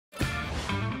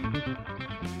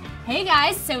Hey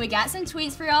guys, so we got some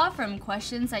tweets for y'all from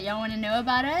questions that y'all want to know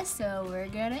about us, so we're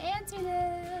gonna answer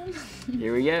them.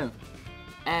 Here we go.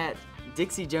 At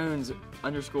Dixie Jones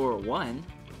 _1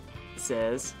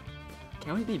 says,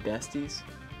 can we be besties?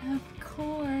 Of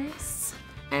course.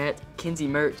 At Kinsey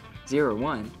Mert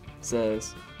 01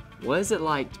 says, what is it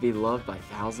like to be loved by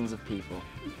thousands of people?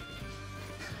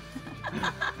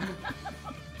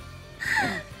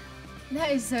 That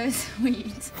is so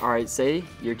sweet. Alright, Sadie,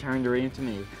 your turn to read them to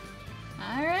me.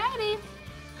 Alrighty.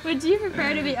 Would you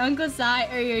prefer to be Uncle Si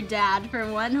or your dad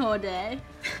for one whole day?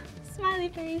 Smiley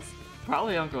face.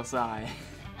 Probably Uncle Si. I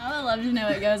would love to know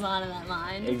what goes on in that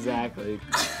mind. Exactly.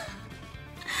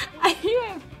 Are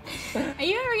you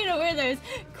ever gonna wear those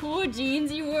cool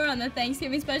jeans you wore on the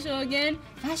Thanksgiving special again?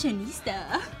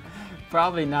 Fashionista.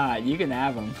 Probably not. You can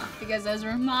have them. Because those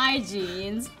were my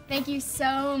jeans. Thank you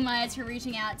so much for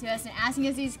reaching out to us and asking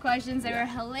us these questions. They were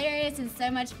hilarious and so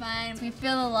much fun. We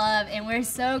feel the love and we're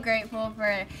so grateful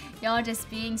for y'all just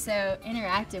being so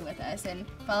interactive with us and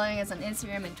following us on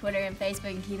Instagram and Twitter and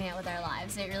Facebook and keeping up with our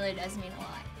lives. It really does mean a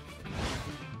lot.